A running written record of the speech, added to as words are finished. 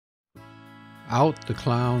Out the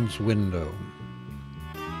Clown's Window.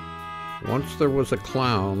 Once there was a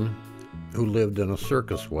clown who lived in a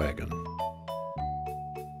circus wagon.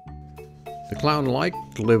 The clown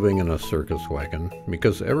liked living in a circus wagon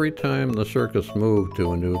because every time the circus moved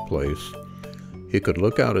to a new place, he could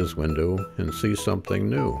look out his window and see something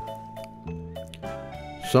new.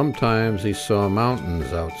 Sometimes he saw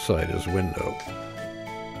mountains outside his window,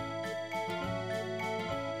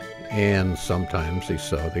 and sometimes he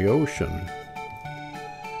saw the ocean.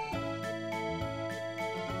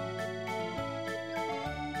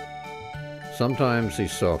 Sometimes he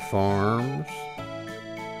saw farms,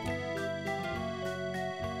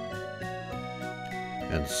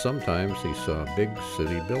 and sometimes he saw big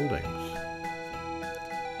city buildings.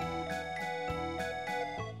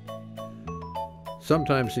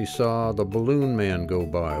 Sometimes he saw the balloon man go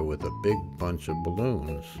by with a big bunch of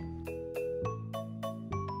balloons.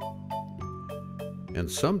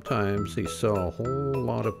 And sometimes he saw a whole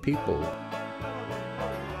lot of people.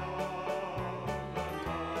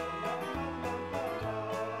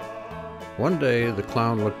 One day the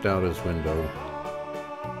clown looked out his window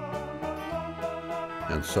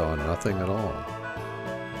and saw nothing at all.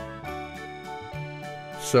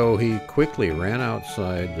 So he quickly ran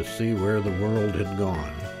outside to see where the world had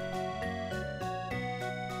gone.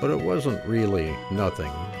 But it wasn't really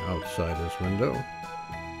nothing outside his window.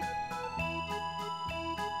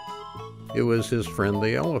 It was his friend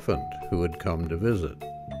the elephant who had come to visit.